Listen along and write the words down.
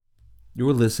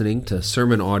You're listening to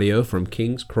sermon audio from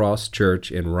King's Cross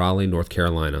Church in Raleigh, North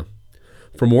Carolina.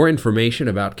 For more information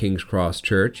about King's Cross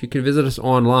Church, you can visit us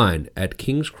online at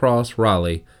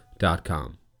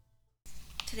kingscrossraleigh.com.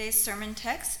 Today's sermon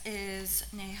text is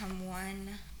Nahum 1,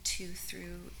 2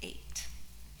 through 8.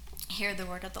 Hear the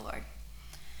word of the Lord.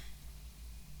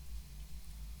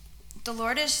 The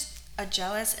Lord is a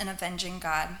jealous and avenging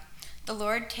God. The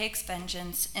Lord takes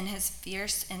vengeance in his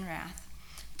fierce in wrath.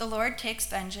 The Lord takes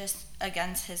vengeance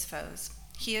against his foes.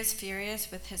 He is furious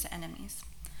with his enemies.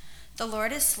 The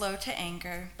Lord is slow to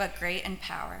anger, but great in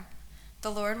power.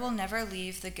 The Lord will never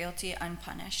leave the guilty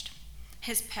unpunished.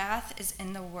 His path is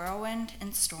in the whirlwind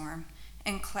and storm,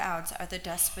 and clouds are the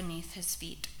dust beneath his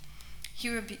feet. He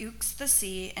rebukes the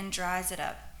sea and dries it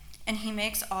up, and he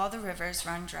makes all the rivers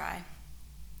run dry.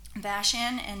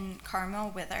 Bashan and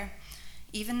Carmel wither,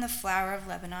 even the flower of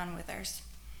Lebanon withers.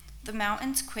 The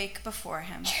mountains quake before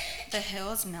him, the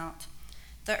hills melt.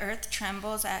 The earth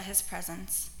trembles at his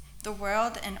presence, the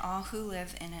world and all who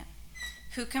live in it.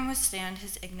 Who can withstand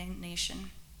his indignation?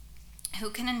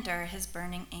 Who can endure his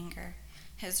burning anger?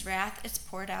 His wrath is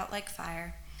poured out like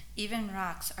fire, even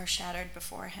rocks are shattered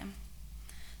before him.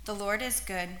 The Lord is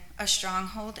good, a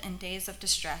stronghold in days of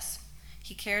distress.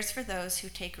 He cares for those who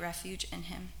take refuge in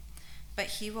him. But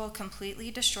he will completely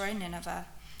destroy Nineveh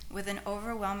with an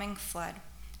overwhelming flood,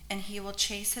 and he will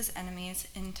chase his enemies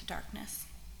into darkness.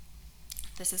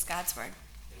 This is God's word.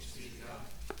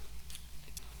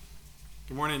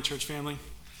 Good morning, church family.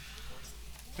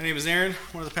 My name is Aaron,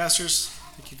 one of the pastors. I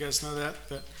think you guys know that.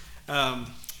 But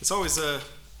it's always a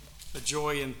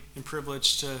joy and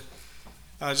privilege to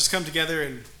just come together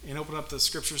and open up the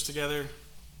scriptures together,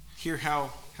 hear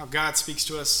how God speaks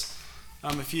to us.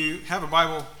 If you have a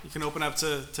Bible, you can open up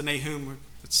to Nahum.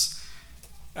 It's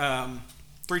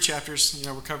 3 chapters,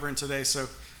 we're covering today. So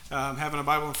having a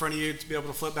Bible in front of you to be able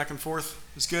to flip back and forth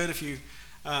is good. If you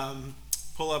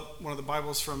pull up one of the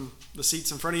Bibles from the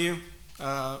seats in front of you,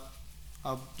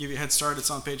 I'll give you a head start. It's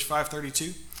on page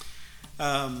 532.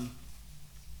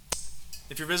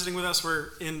 If you're visiting with us, we're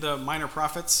in the Minor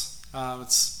Prophets.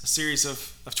 It's a series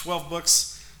of 12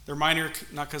 books. They're minor,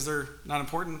 not because they're not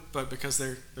important, but because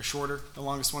they're shorter. The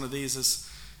longest one of these is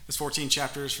 14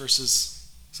 chapters versus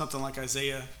something like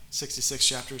Isaiah, 66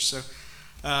 chapters. So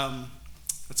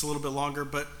that's a little bit longer.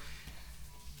 But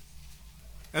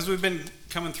as we've been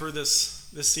coming through this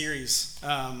series,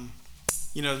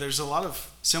 there's a lot of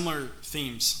similar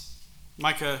themes.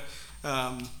 Micah,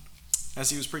 as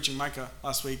he was preaching Micah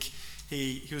last week,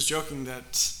 he was joking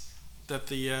that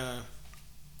the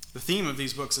theme of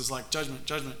these books is like judgment,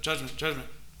 judgment, judgment, judgment,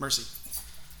 mercy.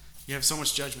 You have so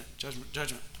much judgment, judgment,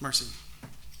 judgment, mercy.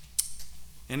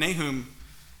 In Nahum,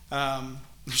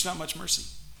 there's not much mercy.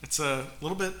 It's a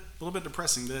little bit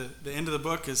depressing. The end of the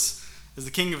book is the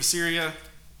king of Assyria,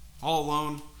 all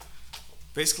alone,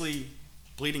 basically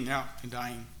bleeding out and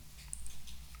dying.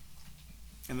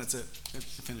 And that's it. It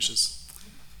finishes.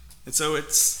 And so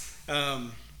it's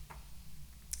a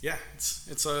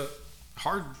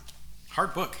hard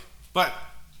book. But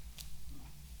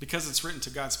because it's written to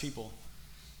God's people,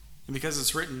 and because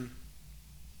it's written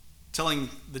telling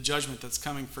the judgment that's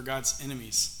coming for God's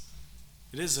enemies,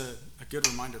 it is a good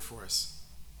reminder for us.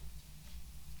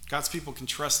 God's people can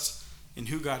trust in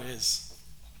who God is.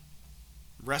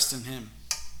 Rest in him.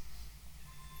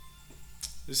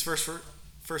 These first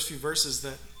few verses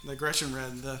that Gretchen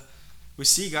read, we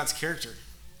see God's character,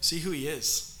 see who he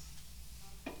is.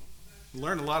 We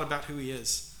learn a lot about who he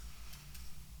is.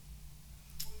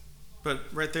 But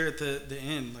right there at the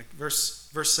end, like verse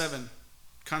 7,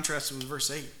 contrasted with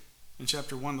verse 8 in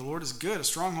chapter 1, the Lord is good, a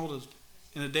stronghold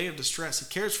in a day of distress. He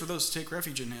cares for those who take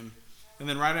refuge in him. And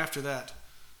then right after that,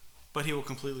 but he will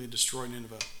completely destroy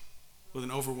Nineveh with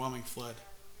an overwhelming flood.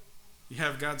 You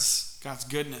have God's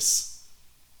goodness,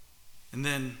 and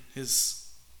then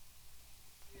his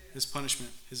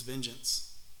punishment, his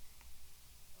vengeance.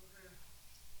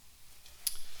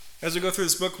 As we go through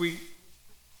this book, we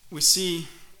see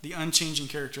the unchanging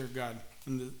character of God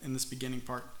in this beginning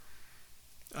part.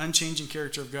 The unchanging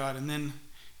character of God, and then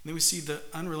we see the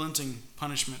unrelenting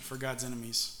punishment for God's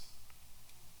enemies.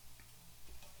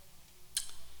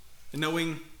 And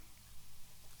knowing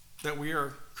that we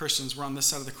are Christians, we're on this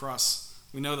side of the cross,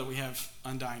 we know that we have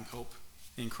undying hope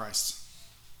in Christ.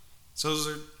 So those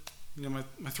are my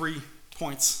 3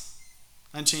 points: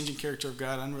 unchanging character of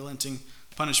God, unrelenting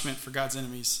punishment for God's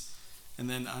enemies, and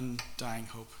then undying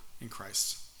hope in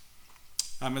Christ.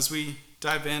 As we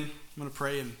dive in, I'm going to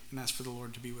pray and ask for the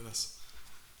Lord to be with us.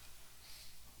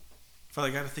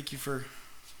 Father God, I thank you for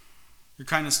your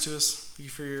kindness to us. Thank you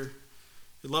for your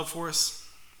love for us.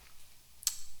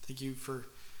 Thank you for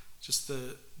just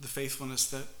the faithfulness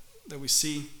that we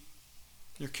see.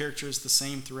 Your character is the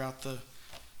same throughout the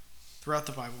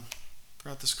Bible,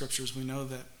 throughout the scriptures. We know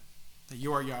that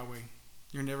you are Yahweh.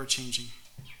 You're never changing.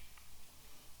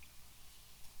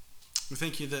 We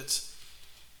thank you that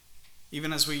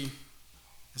even as we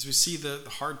see the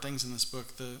hard things in this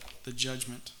book, the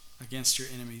judgment against your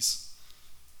enemies,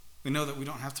 we know that we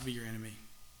don't have to be your enemy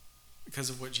because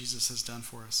of what Jesus has done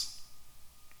for us.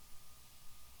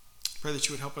 Pray that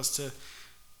you would help us to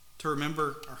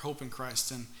remember our hope in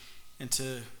Christ and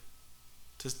to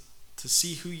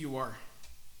see who you are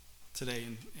today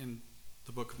in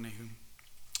the book of Nahum.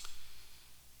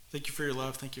 Thank you for your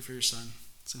love. Thank you for your Son.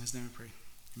 It's in his name we pray.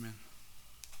 Amen.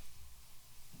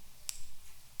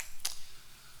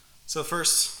 So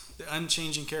first, the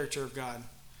unchanging character of God.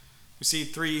 We see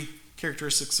three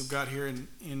characteristics of God here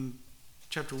in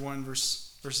chapter 1,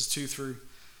 verses 2 through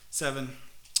 7.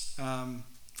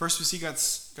 First, we see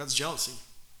God's jealousy.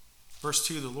 Verse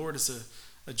 2, the Lord is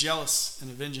a jealous and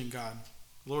avenging God.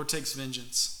 The Lord takes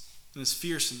vengeance and is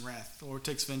fierce in wrath. The Lord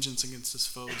takes vengeance against his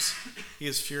foes. He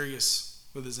is furious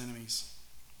with his enemies.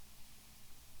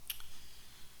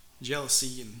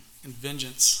 Jealousy and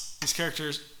vengeance. These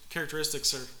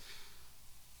characteristics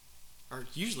are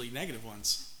usually negative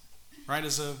ones. Right?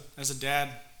 As a dad,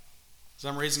 as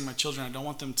I'm raising my children, I don't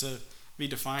want them to be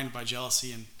defined by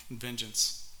jealousy and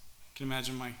vengeance. You can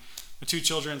imagine my two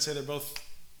children, say they're both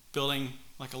building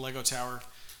like a Lego tower,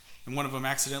 and one of them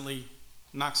accidentally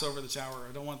knocks over the tower.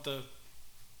 I don't want the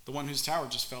one whose tower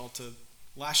just fell to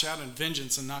lash out in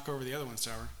vengeance and knock over the other one's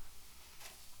tower.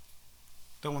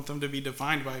 Don't want them to be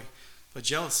defined by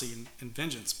jealousy and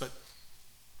vengeance. But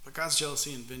God's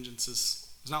jealousy and vengeance is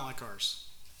not like ours.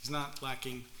 He's not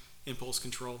lacking impulse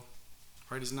control.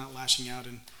 Right? He's not lashing out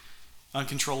in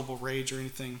uncontrollable rage or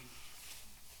anything.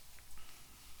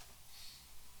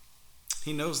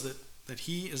 He knows that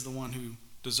he is the one who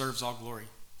deserves all glory.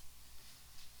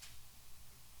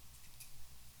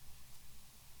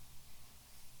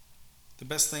 The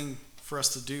best thing for us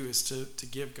to do is to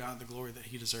give God the glory that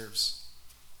he deserves.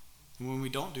 And when we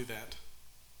don't do that,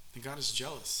 then God is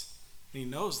jealous. And he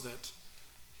knows that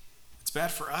it's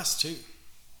bad for us too.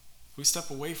 We step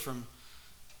away from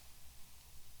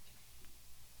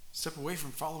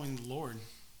following the Lord.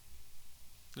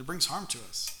 It brings harm to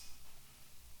us.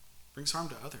 It brings harm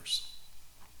to others.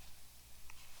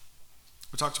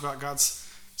 We talked about God's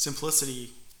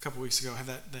simplicity a couple weeks ago,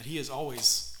 that he is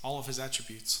always all of his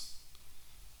attributes.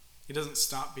 He doesn't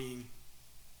stop being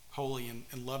holy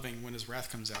and loving when his wrath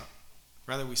comes out.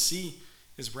 Rather, we see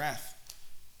his wrath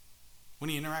when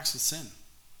he interacts with sin.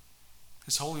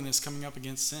 His holiness coming up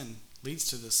against sin leads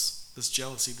to this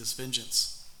jealousy, this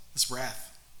vengeance, this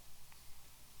wrath.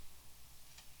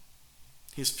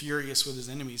 He is furious with his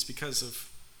enemies because of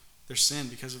their sin,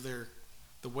 because of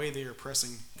the way they are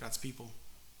oppressing God's people.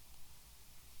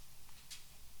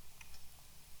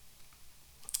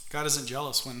 God isn't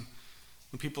jealous when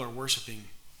people are worshiping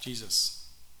Jesus.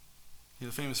 You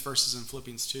know, the famous verses in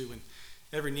Philippians 2, when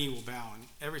every knee will bow and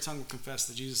every tongue will confess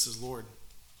that Jesus is Lord.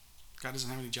 God doesn't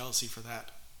have any jealousy for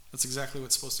that. That's exactly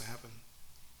what's supposed to happen.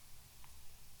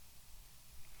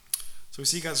 So we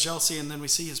see God's jealousy, and then we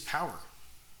see his power.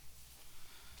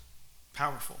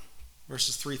 Powerful.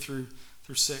 Verses 3 through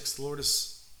 6. The Lord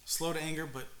is slow to anger,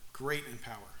 but great in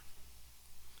power.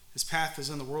 His path is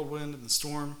in the whirlwind and the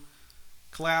storm.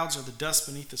 Clouds are the dust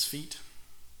beneath his feet.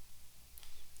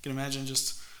 You can imagine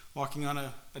just walking on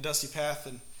a dusty path,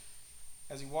 and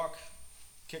as you walk,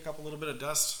 kick up a little bit of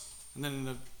dust, and then in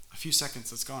a few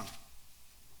seconds it's gone.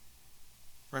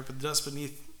 Right, but the dust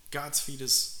beneath God's feet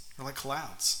are like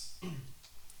clouds. I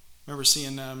remember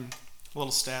seeing a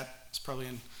little stat. It's probably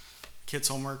in kids'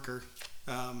 homework or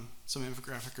some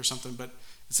infographic or something, but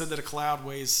it said that a cloud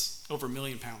weighs over 1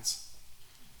 million pounds.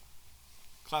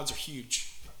 Clouds are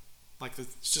huge. Like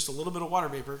it's just a little bit of water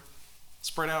vapor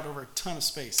spread out over a ton of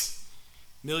space.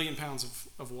 1 million pounds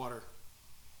of water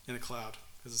in a cloud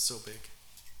because it's so big.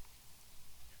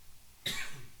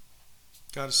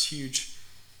 God is huge.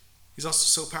 He's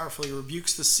also so powerful. He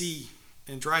rebukes the sea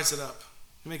and dries it up.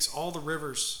 He makes all the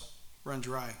rivers run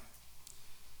dry. I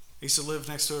used to live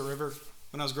next to a river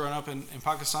when I was growing up in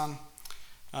Pakistan.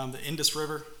 The Indus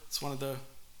River. It's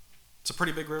a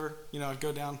pretty big river. You know, I'd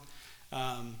go down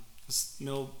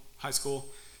middle high school,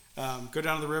 go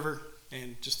down to the river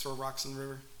and just throw rocks in the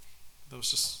river. That was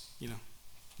just,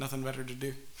 nothing better to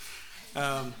do.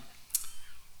 And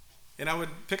I would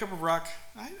pick up a rock.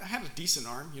 I had a decent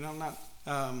arm, I'm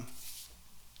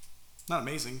not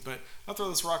amazing, but I'd throw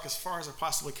this rock as far as I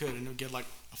possibly could, and it would get like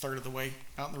a third of the way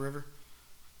out in the river.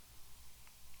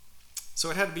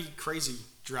 So it had to be crazy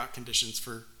drought conditions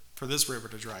for for this river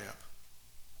to dry up.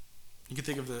 You can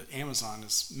think of the Amazon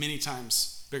as many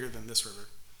times bigger than this river.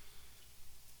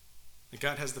 That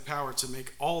God has the power to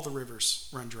make all the rivers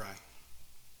run dry.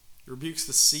 He rebukes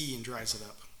the sea and dries it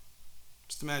up.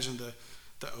 Just imagine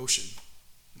the ocean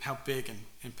and how big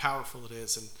and powerful it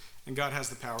is, and God has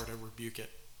the power to rebuke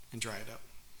it and dry it up.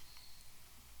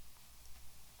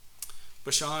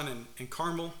 Bashan and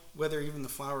Carmel wither, even the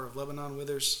flower of Lebanon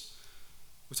withers.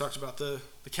 We talked about the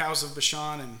cows of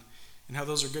Bashan and how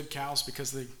those are good cows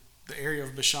because the area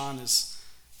of Bashan is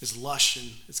lush and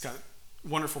it's got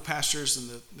wonderful pastures,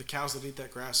 and the cows that eat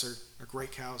that grass are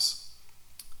great cows.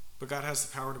 But God has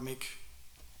the power to make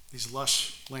these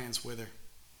lush lands wither.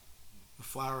 The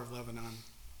flower of Lebanon.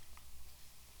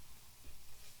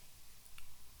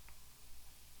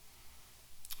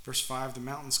 Verse 5, the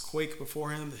mountains quake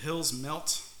before him, the hills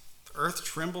melt, the earth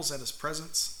trembles at his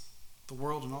presence, the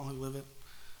world and all who live it.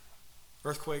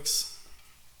 Earthquakes,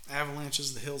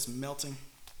 avalanches, the hills melting.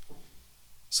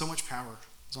 So much power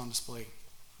is on display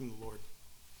from the Lord.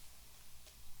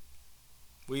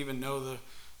 We even know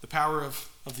the power of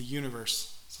the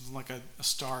universe, something like a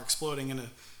star exploding in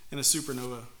a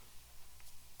supernova.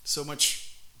 So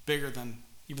much bigger than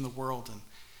even the world,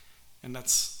 and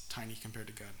that's tiny compared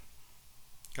to God.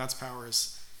 God's power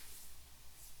is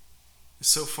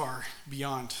so far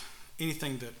beyond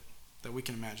anything that we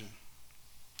can imagine.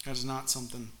 God is not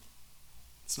something,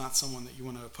 it's not someone that you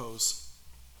want to oppose.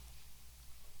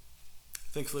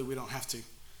 Thankfully, we don't have to.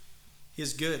 He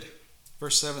is good.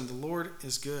 Verse 7, the Lord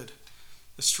is good,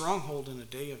 a stronghold in a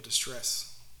day of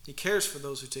distress. He cares for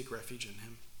those who take refuge in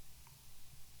him.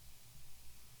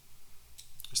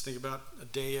 Just think about a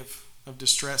day of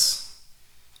distress.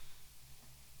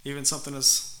 Even something as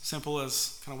simple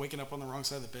as kind of waking up on the wrong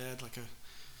side of the bed, like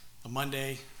a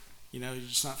Monday, you're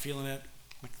just not feeling it.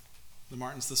 Like the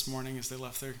Martins this morning as they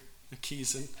left their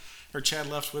keys, or Chad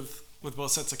left with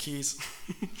both sets of keys.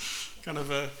 Kind of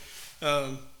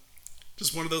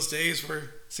just one of those days where it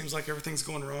seems like everything's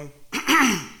going wrong.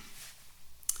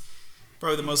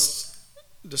 Probably the most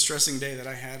distressing day that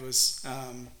I had was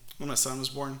when my son was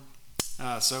born.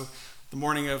 So the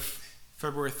morning of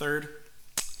February 3rd,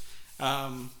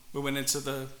 we went into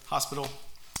the hospital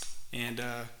and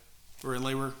we were in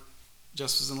labor.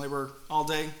 Jess was in labor all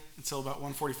day until about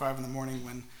 1:45 in the morning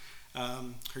when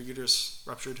her uterus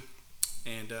ruptured,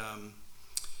 and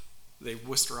they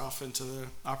whisked her off into the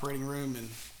operating room,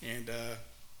 and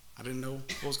I didn't know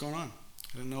what was going on.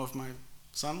 I didn't know if my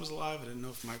son was alive. I didn't know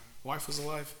if my wife was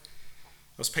alive.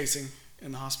 I was pacing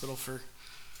in the hospital for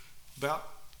about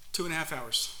 2.5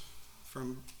 hours,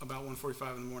 from about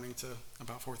 1:45 in the morning to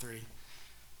about 4:30.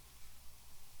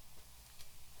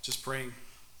 Just praying,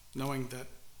 knowing that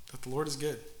the Lord is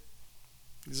good.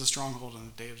 He's a stronghold in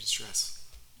a day of distress,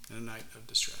 in a night of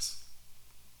distress.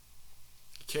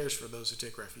 He cares for those who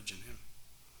take refuge in him.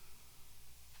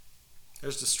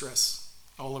 There's distress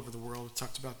all over the world. We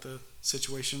talked about the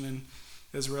situation in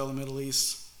Israel and the Middle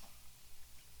East.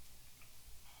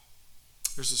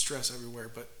 There's distress everywhere,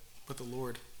 but the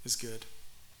Lord is good.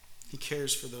 He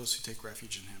cares for those who take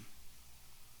refuge in him.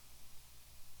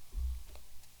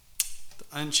 The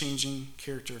unchanging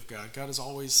character of God. God is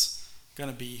always going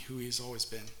to be who he's always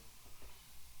been.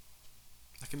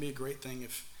 That can be a great thing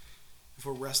if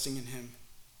we're resting in him,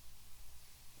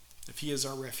 if he is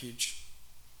our refuge.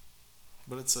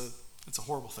 But it's a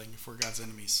horrible thing if we're God's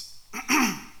enemies.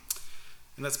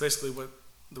 And that's basically what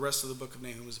the rest of the book of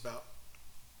Nahum is about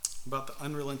the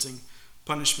unrelenting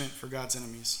punishment for God's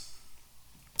enemies.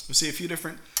 We see a few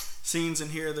different scenes in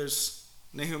here.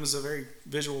 Nahum is a very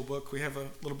visual book. We have a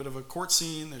little bit of a court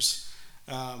scene. There's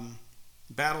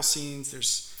battle scenes.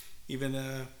 There's even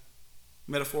a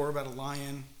metaphor about a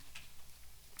lion,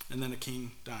 and then a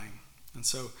king dying. And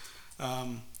so,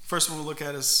 first one we'll look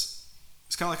at is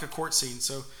it's kind of like a court scene.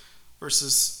 So,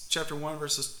 chapter 1,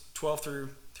 verses 12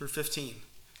 through 15.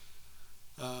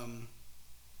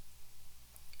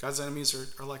 God's enemies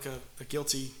are like a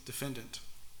guilty defendant.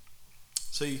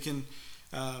 So you can,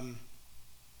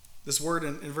 this word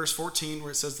in verse 14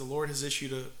 where it says the Lord has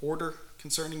issued an order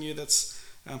concerning you, that's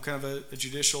kind of a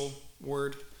judicial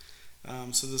word.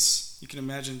 So this, you can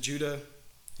imagine Judah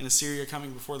and Assyria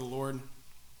coming before the Lord,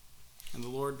 and the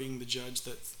Lord being the judge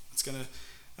that's going to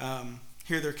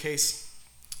hear their case.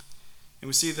 And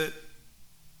we see that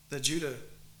Judah,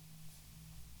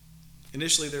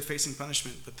 initially they're facing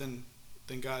punishment, but then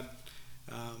God,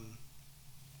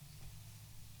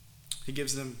 he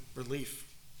gives them relief.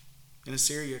 And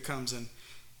Assyria comes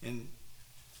and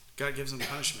God gives them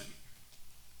punishment.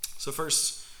 So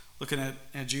first, looking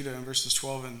at Judah in verses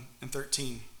 12 and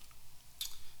 13.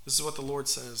 This is what the Lord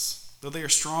says. Though they are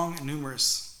strong and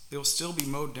numerous, they will still be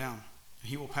mowed down, and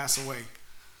he will pass away.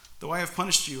 Though I have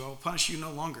punished you, I will punish you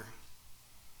no longer.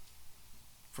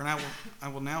 For I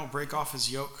will now break off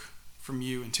his yoke from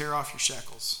you and tear off your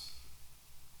shackles.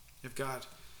 If God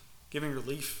giving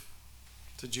relief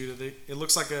to Judah, it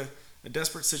looks like a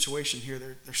desperate situation here.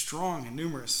 They're strong and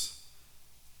numerous,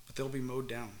 but they'll be mowed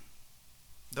down.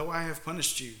 Though I have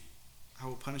punished you, I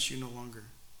will punish you no longer.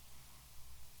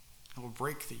 I will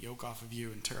break the yoke off of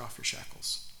you and tear off your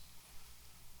shackles.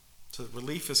 So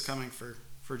relief is coming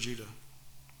for Judah.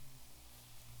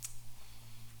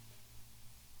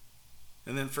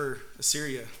 And then for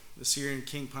Assyria, the Assyrian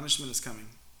king, punishment is coming.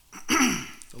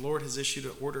 The Lord has issued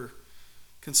an order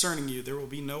concerning you. There will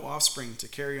be no offspring to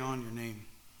carry on your name.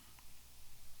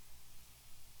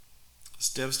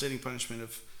 This devastating punishment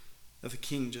of the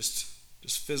king just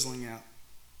fizzling out.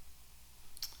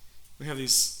 We have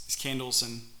these candles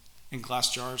in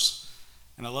glass jars,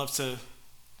 and I love to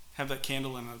have that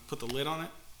candle and I put the lid on it,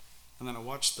 and then I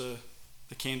watch the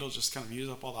candle just kind of use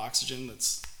up all the oxygen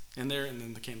that's in there, and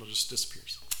then the candle just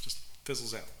disappears, just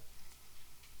fizzles out.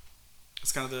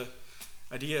 It's kind of the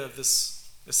idea of this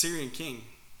Assyrian king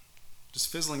just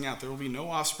fizzling out. There will be no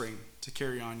offspring to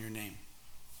carry on your name.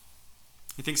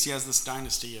 He thinks he has this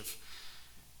dynasty of,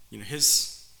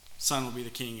 his son will be the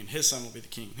king, and his son will be the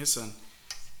king, and his son.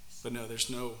 But no, there's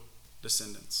no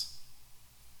descendants.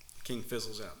 The king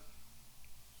fizzles out.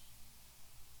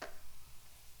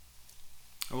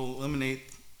 I will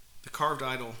eliminate the carved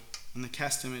idol and the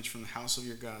cast image from the house of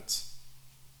your gods.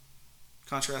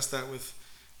 Contrast that with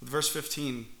verse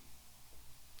 15.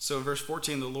 So in verse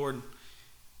 14, the Lord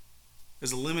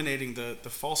is eliminating the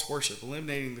false worship,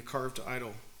 eliminating the carved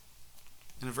idol.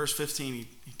 And in verse 15,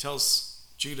 he tells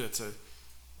Judah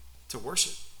to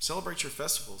worship, celebrate your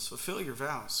festivals, fulfill your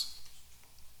vows.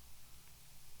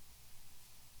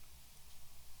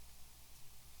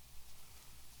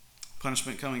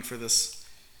 Punishment coming for this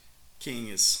king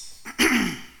is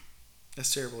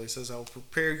that's terrible. He says, I will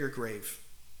prepare your grave,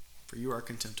 for you are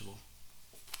contemptible.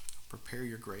 Prepare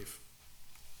your grave.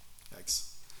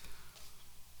 Yikes.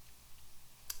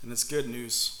 And it's good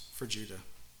news for Judah.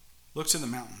 Look to the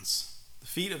mountains, the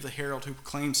feet of the herald who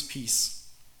proclaims peace.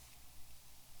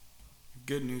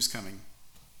 Good news coming.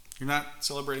 You're not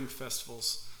celebrating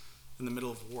festivals in the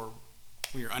middle of war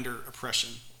when you're under oppression.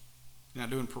 You're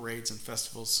not doing parades and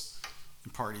festivals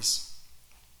and parties.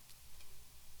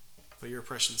 But your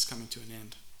oppression is coming to an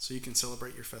end, so you can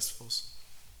celebrate your festivals.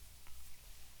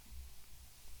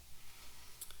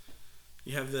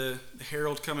 You have the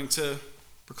herald coming to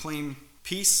proclaim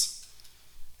peace,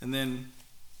 and then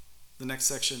the next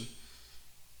section,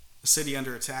 a city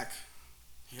under attack.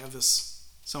 You have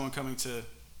someone coming to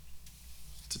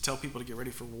tell people to get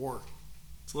ready for war.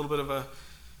 It's a little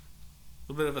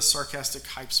bit of a sarcastic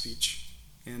hype speech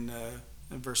in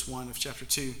verse 1 of chapter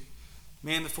 2.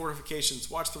 Man the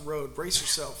fortifications, watch the road, brace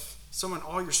yourself, summon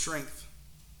all your strength.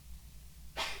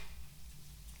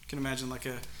 You can imagine like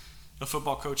a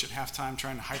football coach at halftime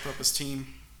trying to hype up his team.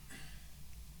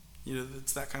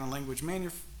 It's that kind of language. Man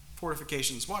your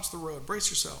fortifications, watch the road,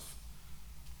 brace yourself.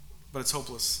 But it's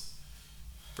hopeless.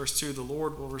 Verse 2, the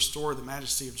Lord will restore the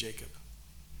majesty of Jacob.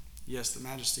 Yes, the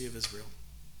majesty of Israel.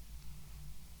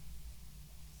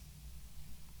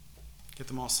 Get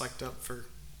them all psyched up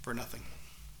for nothing.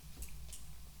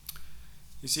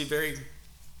 You see very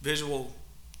visual,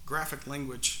 graphic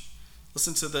language.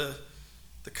 Listen to the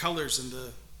colors and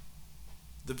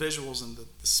the visuals and the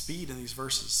speed in these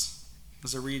verses.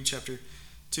 As I read chapter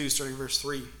 2, starting verse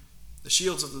 3. The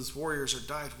shields of these warriors are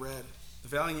dyed red. The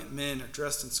valiant men are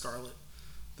dressed in scarlet.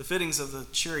 The fittings of the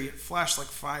chariot flash like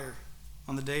fire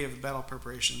on the day of the battle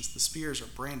preparations. The spears are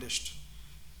brandished.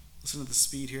 Listen to the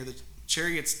speed here. The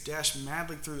chariots dash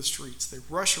madly through the streets. They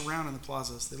rush around in the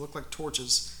plazas. They look like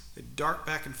torches. They dart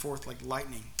back and forth like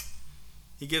lightning.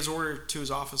 He gives order to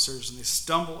his officers, and they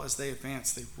stumble as they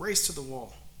advance. They race to the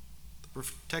wall. The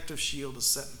protective shield is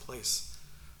set in place.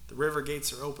 The river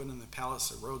gates are open, and the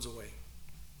palace erodes away.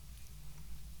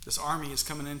 This army is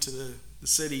coming into the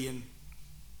city, and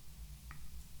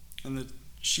the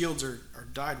shields are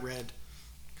dyed red,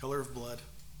 color of blood.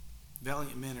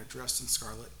 Valiant men are dressed in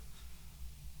scarlet.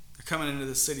 They're coming into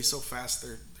the city so fast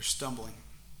they're stumbling.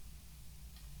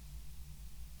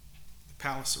 The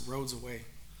palace erodes away.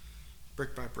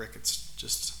 Brick by brick, it's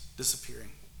just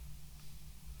disappearing.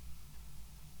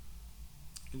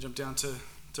 You jump down to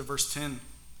verse 10.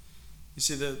 You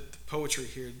see the poetry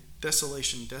here.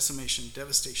 Desolation, decimation,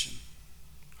 devastation.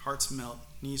 Hearts melt,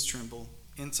 knees tremble,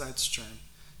 insides churn.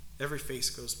 Every face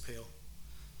goes pale.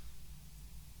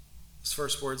 This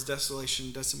first words,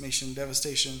 desolation, decimation,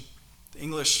 devastation. The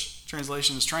English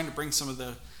translation is trying to bring some of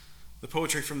the the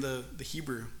poetry from the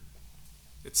Hebrew.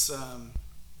 It's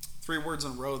 3 words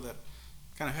in a row that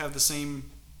kind of have the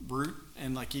same root,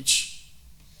 and like each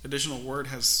additional word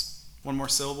has one more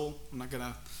syllable. I'm not going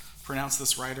to pronounce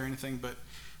this right or anything, but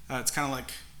it's kind of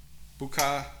like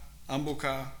buka,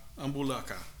 ambuka,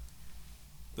 ambulaka.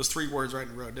 Those 3 words right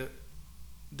in a row.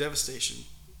 Devastation,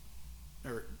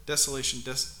 or desolation,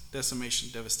 decimation,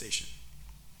 devastation.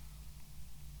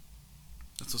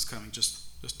 That's what's coming.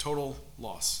 Just total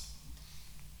loss.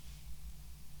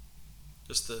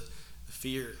 Just the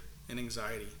fear and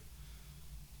anxiety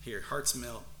here. Hearts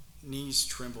melt, knees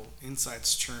tremble,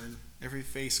 insides churn. Every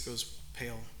face goes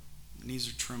pale. Knees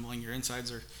are trembling. Your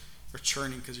insides are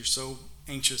churning because you're so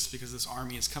anxious because this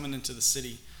army is coming into the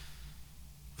city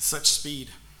with such speed.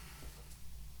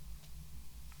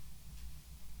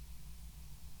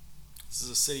 This is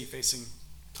a city facing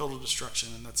total destruction,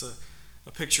 and that's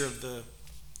a picture of the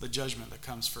judgment that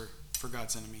comes for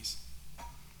God's enemies.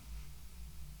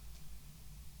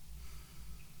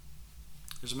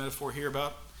 There's a metaphor here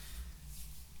about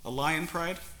a lion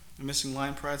pride, a missing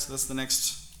lion pride, so that's the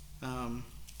next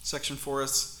section for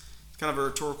us. It's kind of a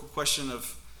rhetorical question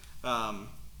of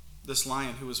this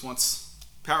lion who was once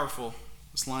powerful.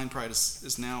 This lion pride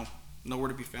is now nowhere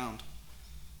to be found.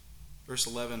 Verse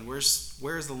 11, where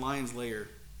is the lion's lair,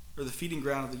 or the feeding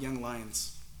ground of the young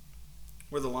lions?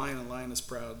 Where the lion and lion is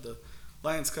proud, the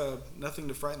lion's cub, nothing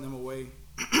to frighten them away.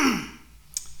 The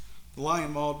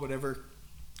lion mauled whatever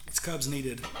its cubs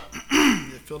needed.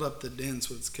 It filled up the dens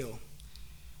with its kill,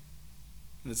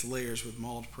 and its lairs with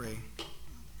mauled prey.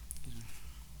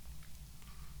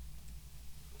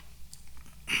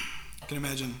 You can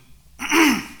imagine,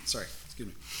 excuse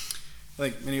me. I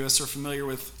think many of us are familiar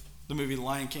with the movie The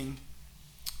Lion King.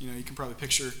 You can probably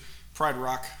picture Pride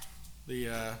Rock,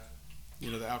 the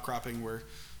outcropping where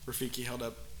Rafiki held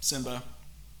up Simba.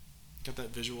 Got that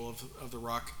visual of the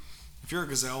rock. If you're a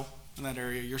gazelle in that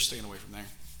area, you're staying away from there.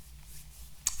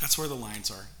 That's where the lions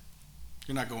are.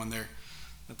 You're not going there.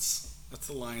 That's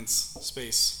the lion's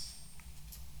space.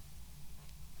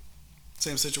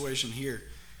 Same situation here.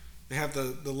 They have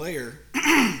the lair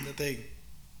that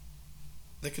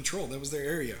they control. That was their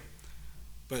area.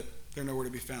 But they're nowhere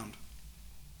to be found.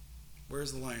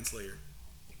 Where's the lion's lair?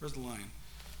 Where's the lion?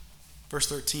 Verse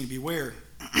 13, beware,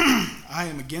 I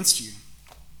am against you.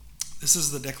 This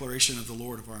is the declaration of the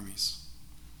Lord of armies.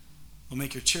 I'll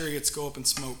make your chariots go up in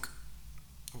smoke.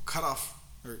 I will cut off,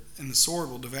 and the sword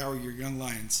will devour your young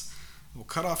lions. I will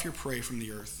cut off your prey from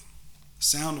the earth. The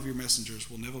sound of your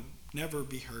messengers will never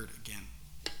be heard again.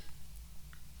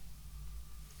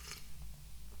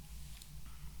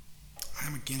 I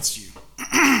am against you.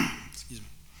 Excuse me.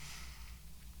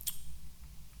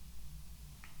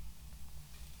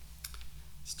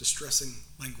 It's distressing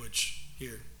language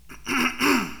here.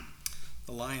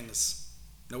 The lion is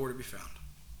nowhere to be found.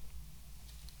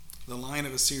 The lion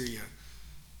of Assyria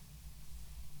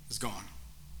is gone.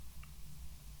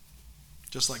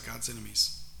 Just like God's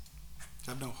enemies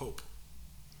have no hope.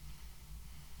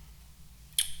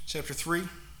 Chapter 3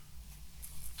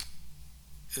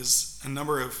 is a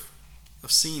number of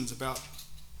scenes about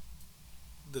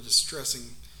the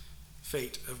distressing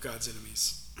fate of God's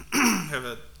enemies. We have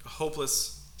a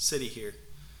hopeless city here.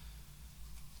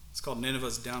 It's called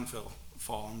Nineveh's downfall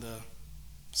in the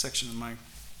section of my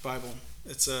Bible.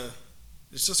 It's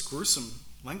just gruesome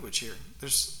language here.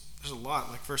 There's a lot.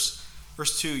 Like verse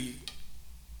 2, you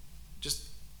just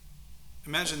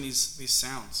imagine these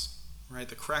sounds, right?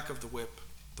 The crack of the whip,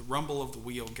 the rumble of the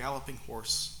wheel, galloping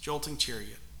horse, jolting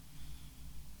chariot.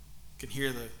 You can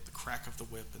hear the crack of the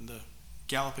whip and the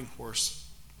galloping horse.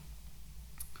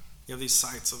 You have these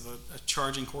sights of a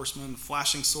charging horseman,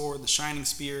 flashing sword, the shining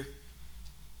spear,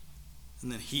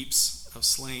 and then heaps of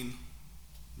slain,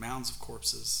 mounds of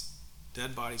corpses,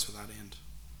 dead bodies without end.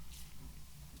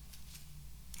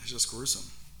 It's just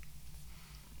gruesome.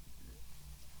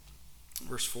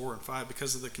 Verse 4 and 5,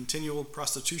 because of the continual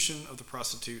prostitution of the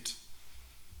prostitute,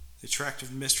 the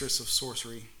attractive mistress of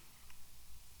sorcery,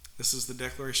 this is the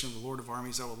declaration of the Lord of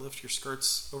armies. I will lift your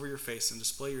skirts over your face and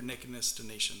display your nakedness to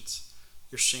nations,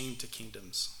 your shame to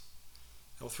kingdoms.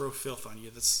 I will throw filth on you.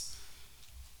 This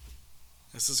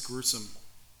is gruesome,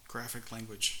 graphic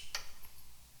language.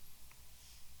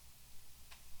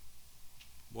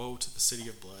 Woe to the city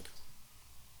of blood.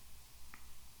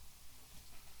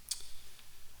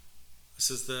 This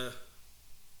is the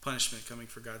punishment coming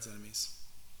for God's enemies.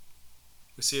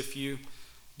 We see a few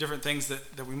different things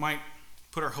that we might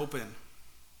put our hope in.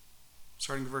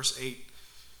 Starting in verse 8,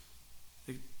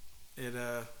 it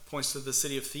points to the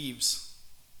city of Thebes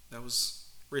that was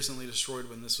recently destroyed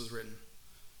when this was written.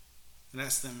 And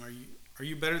asks them, are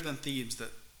you better than Thebes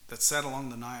that that sat along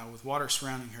the Nile, with water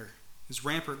surrounding her, whose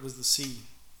rampart was the sea.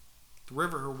 The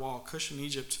river, her wall, Cush and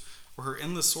Egypt were her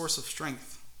endless source of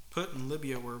strength. Put and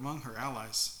Libya were among her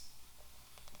allies.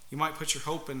 You might put your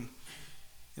hope in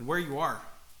where you are.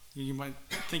 You might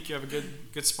think you have a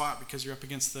good spot because you're up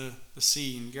against the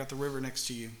sea and you got the river next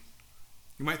to you.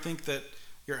 You might think that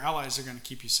your allies are going to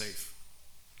keep you safe.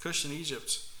 Cush and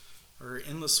Egypt are her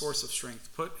endless source of strength.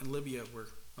 Put and Libya were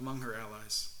among her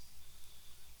allies.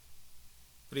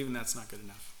 But even that's not good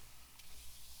enough.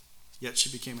 Yet she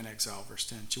became an exile, verse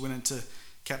 10. She went into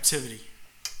captivity.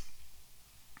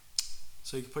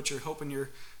 So you can put your hope in your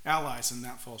allies and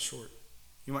that falls short.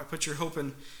 You might put your hope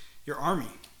in your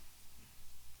army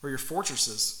or your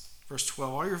fortresses. Verse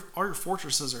 12, all your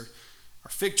fortresses are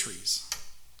fig trees.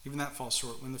 Even that falls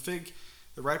short. When the fig,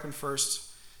 they ripen first.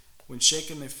 When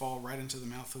shaken, they fall right into the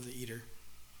mouth of the eater.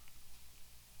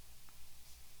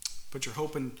 Put your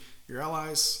hope in your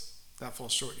allies, that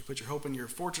falls short. You put your hope in your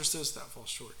fortresses, that falls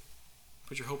short.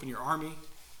 Put your hope in your army,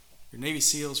 your Navy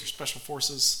SEALs, your special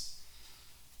forces.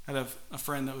 I had a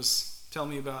friend that was telling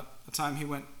me about a time he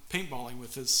went paintballing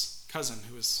with his cousin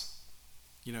who was,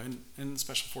 in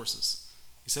special forces.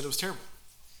 He said it was terrible.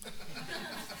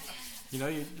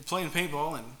 You're playing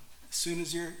paintball, and as soon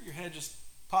as your head just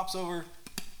pops over,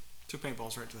 2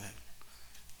 paintballs right to the head.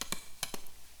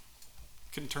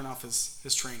 Couldn't turn off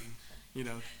his training.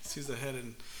 Sees the head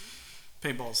and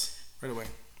paintballs right away.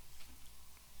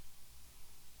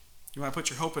 You might put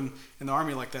your hope in the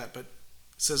army like that, but it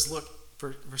says, look,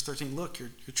 verse 13, look, your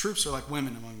troops are like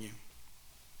women among you.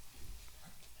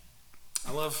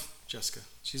 I love Jessica.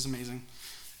 She's amazing.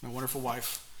 My wonderful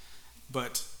wife.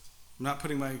 But I'm not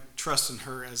putting my trust in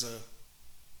her as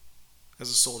a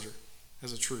soldier,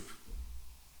 as a troop.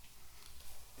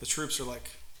 The troops are like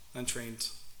untrained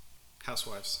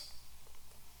housewives.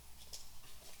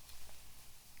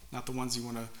 Not the ones you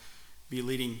want to be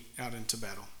leading out into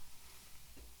battle.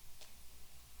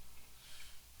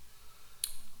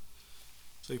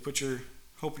 So you put your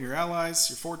hope in your allies,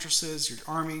 your fortresses, your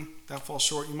army. That falls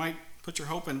short. You might put your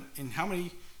hope in how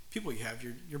many people you have,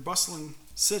 your bustling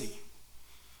city.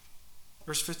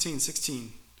 Verse 15,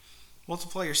 16.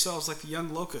 Multiply yourselves like the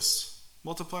young locusts.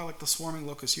 Multiply like the swarming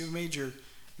locusts. You have made your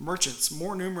merchants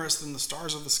more numerous than the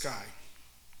stars of the sky.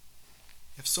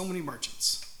 You have so many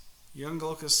merchants. Young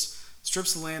locust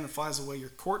strips the land and flies away. Your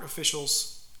court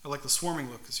officials are like the swarming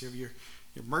locusts. You have your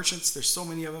merchants, there's so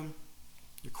many of them.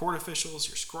 Your court officials,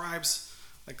 your scribes,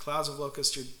 like clouds of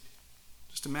locusts.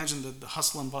 Just imagine the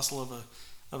hustle and bustle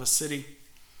of a city.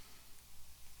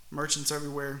 Merchants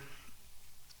everywhere,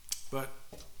 but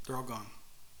they're all gone.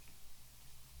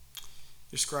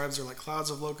 Your scribes are like clouds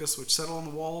of locusts which settle on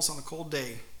the walls on a cold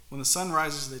day. When the sun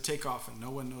rises, they take off and no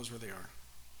one knows where they are.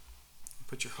 You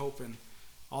put your hope in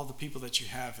all the people that you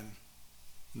have and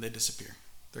they disappear.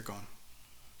 They're gone.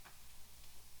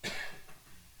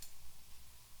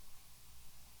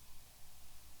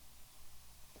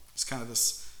 It's kind of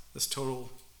this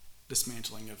total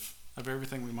dismantling of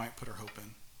everything we might put our hope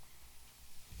in.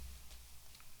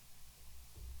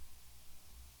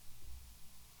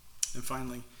 And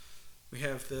finally, we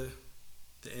have the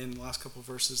end, last couple of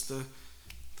verses, the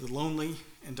lonely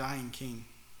and dying king.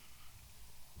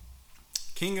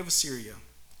 King of Assyria,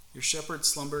 your shepherds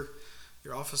slumber,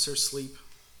 your officers sleep,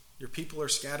 your people are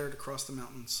scattered across the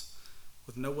mountains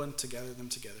with no one to gather them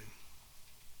together.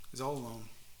 He's all alone.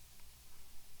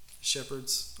 The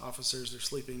shepherds, officers, they're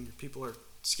sleeping, your people are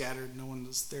scattered, no one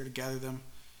is there to gather them.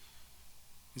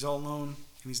 He's all alone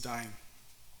and he's dying.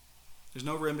 There's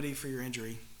no remedy for your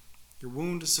injury. Your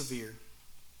wound is severe.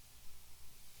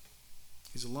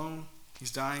 He's alone,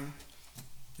 he's dying,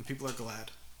 and people are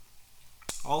glad.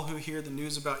 All who hear the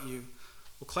news about you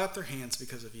will clap their hands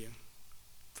because of you.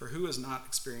 For who has not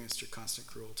experienced your constant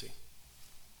cruelty?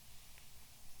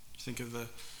 You think of the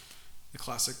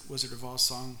classic Wizard of Oz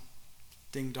song,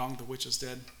 Ding Dong, the witch is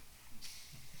dead.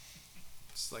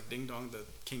 It's like Ding Dong, the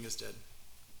king is dead.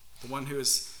 The one who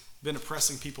has been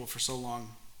oppressing people for so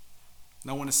long.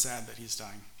 No one is sad that he's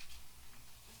dying.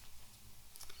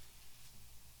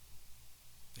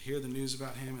 They hear the news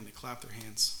about him and they clap their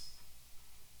hands.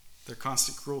 Their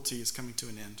constant cruelty is coming to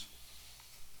an end.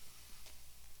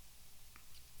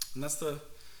 And that's the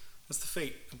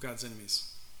fate of God's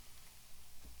enemies.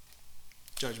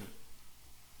 Judgment.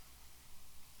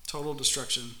 Total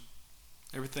destruction.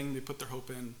 Everything they put their hope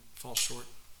in falls short.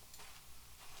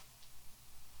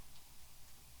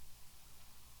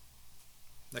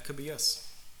 That could be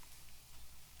us.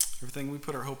 Everything we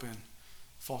put our hope in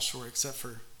falls short except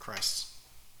for Christ.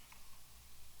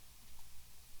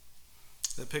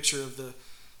 That picture of the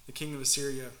king of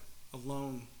Assyria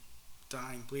alone,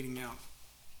 dying, bleeding out.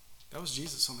 That was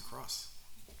Jesus on the cross.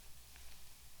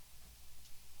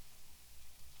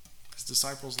 His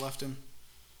disciples left him,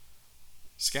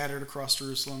 scattered across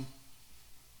Jerusalem.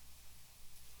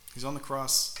 He's on the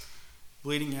cross,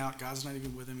 bleeding out. God's not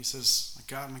even with him. He says,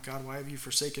 my God, why have you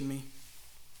forsaken me?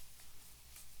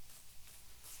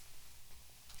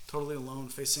 Totally alone,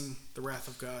 facing the wrath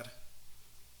of God.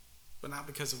 But not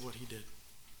because of what he did,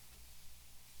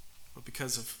 but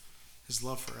because of his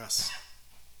love for us.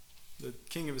 The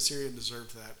king of Assyria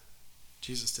deserved that.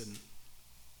 Jesus didn't.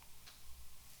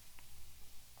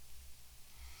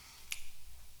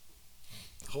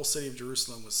 The whole city of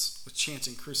Jerusalem was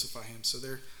chanting, "Crucify him." So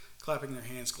they're clapping their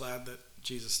hands, glad that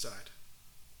Jesus died.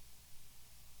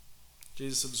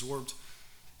 Jesus absorbed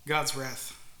God's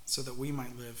wrath so that we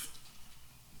might live.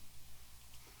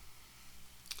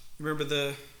 Remember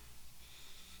the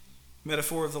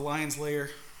metaphor of the lion's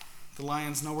lair? The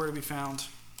lion's nowhere to be found.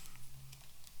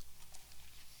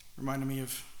 Reminded me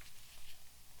of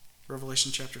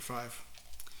Revelation chapter 5.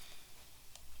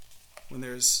 When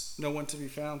there's no one to be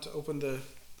found to open the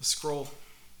scroll.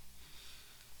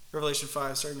 Revelation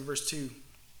 5, starting in verse 2.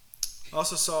 I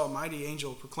also saw a mighty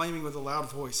angel proclaiming with a loud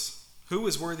voice, "Who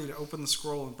is worthy to open the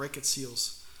scroll and break its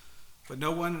seals?" But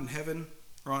no one in heaven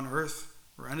or on earth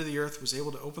or under the earth was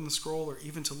able to open the scroll or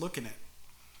even to look in it.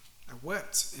 I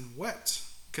wept and wept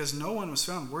because no one was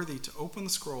found worthy to open the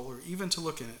scroll or even to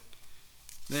look in it.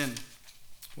 Then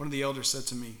one of the elders said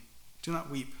to me, "Do not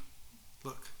weep.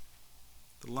 Look,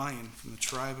 the Lion from the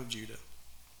tribe of Judah,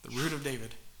 the Root of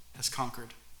David, has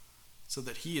conquered, so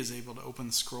that he is able to open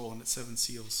the scroll and its 7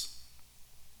 seals."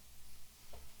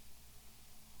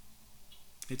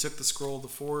 He took the scroll, the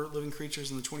 4 living creatures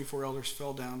and the 24 elders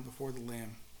fell down before the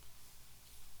Lamb.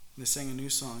 And they sang a new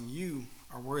song, "You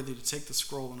are worthy to take the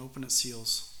scroll and open its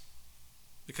seals,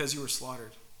 because you were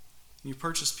slaughtered. And you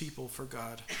purchased people for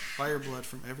God by your blood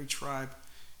from every tribe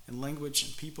and language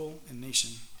and people and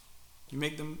nation. You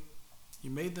made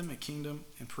them a kingdom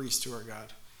and priests to our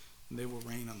God, and they will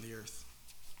reign on the earth."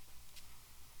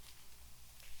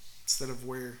 Instead of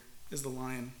where is the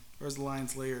lion, where is the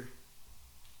lion's lair,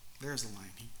 there is the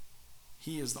lion.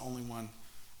 He is the only one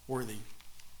worthy,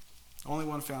 the only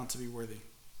one found to be worthy.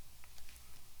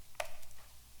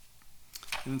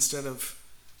 And instead of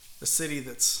a city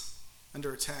that's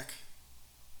under attack,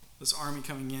 this army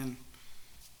coming in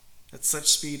at such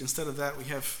speed, instead of that, we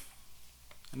have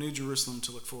a new Jerusalem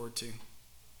to look forward to.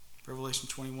 Revelation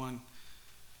 21.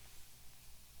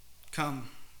 "Come,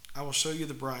 I will show you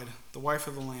the bride, the wife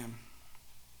of the Lamb."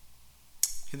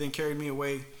 He then carried me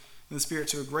away in the Spirit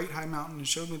to a great high mountain and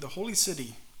showed me the holy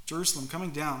city, Jerusalem,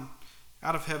 coming down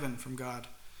out of heaven from God,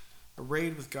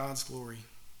 arrayed with God's glory.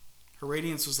 Her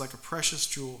radiance was like a precious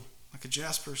jewel, like a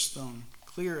jasper stone,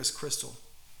 clear as crystal.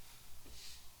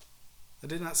 I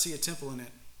did not see a temple in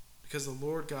it, because the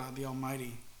Lord God, the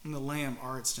Almighty, and the Lamb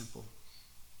are its temple.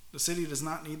 The city does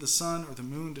not need the sun or the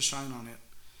moon to shine on it,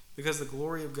 because the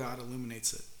glory of God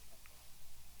illuminates it.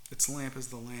 Its lamp is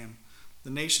the Lamb. The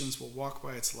nations will walk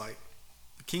by its light.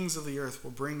 The kings of the earth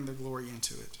will bring their glory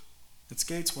into it. Its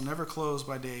gates will never close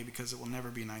by day, because it will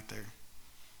never be night there.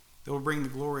 They will bring the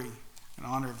glory and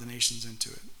honor of the nations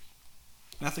into it.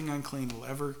 Nothing unclean will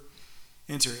ever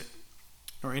enter it,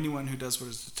 nor anyone who does what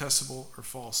is detestable or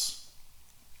false,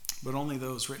 but only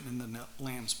those written in the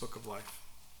Lamb's book of life.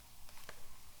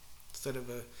 Instead of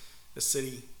a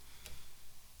city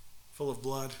full of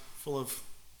blood, full of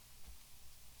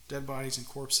dead bodies and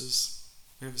corpses,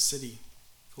 we have a city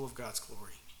full of God's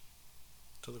glory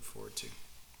to look forward to.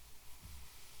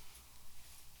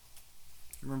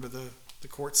 Remember the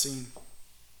court scene.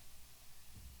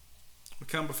 We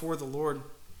come before the Lord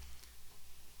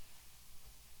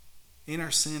in our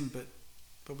sin, but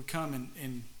we come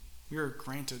and we are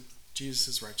granted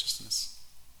Jesus' righteousness.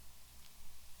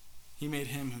 He made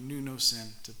him who knew no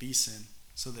sin to be sin,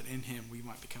 so that in him we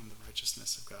might become the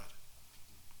righteousness of God.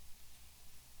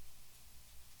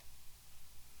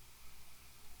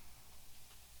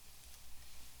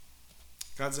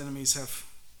 God's enemies have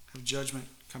judgment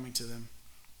coming to them,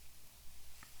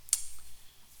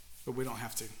 but we don't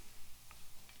have to.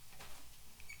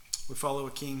 We follow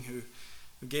a king who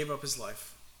gave up his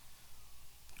life,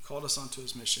 called us onto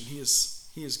his mission. He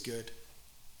is good.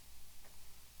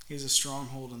 He is a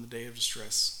stronghold in the day of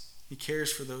distress. He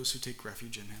cares for those who take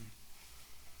refuge in him.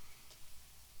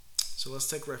 So let's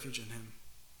take refuge in him.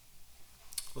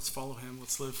 Let's follow him.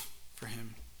 Let's live for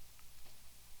him.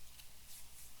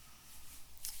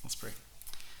 Let's pray.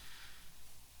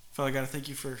 Father God, I thank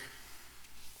you for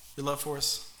your love for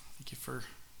us. Thank you for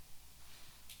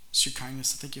just your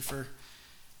kindness. I thank you for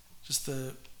just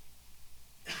the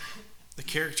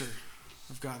character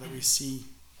of God that we see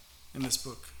in this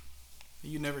book.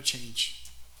 You never change.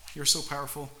 You're so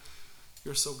powerful.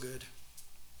 You're so good.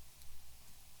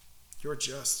 You're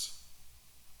just.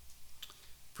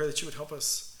 Pray that you would help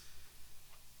us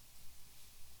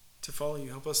to follow you.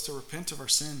 Help us to repent of our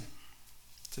sin.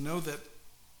 To know that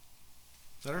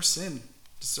our sin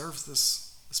deserves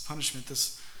this punishment,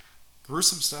 this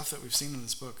gruesome stuff that we've seen in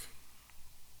this book.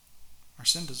 Our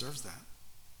sin deserves that.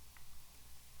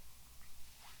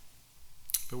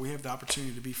 But we have the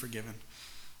opportunity to be forgiven.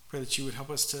 Pray that you would help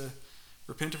us to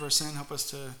repent of our sin. Help us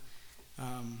to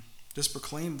just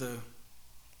proclaim the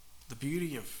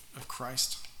beauty of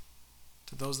Christ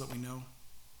to those that we know,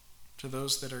 to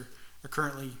those that are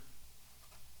currently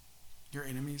your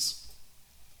enemies,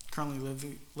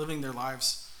 currently living their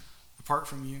lives apart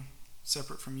from you,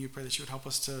 separate from you. Pray that you would help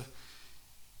us to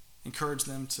encourage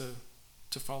them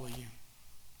to follow you.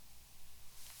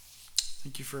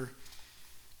 Thank you for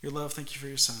your love. Thank you for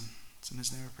your Son. It's in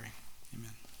his name I pray.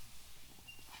 Amen.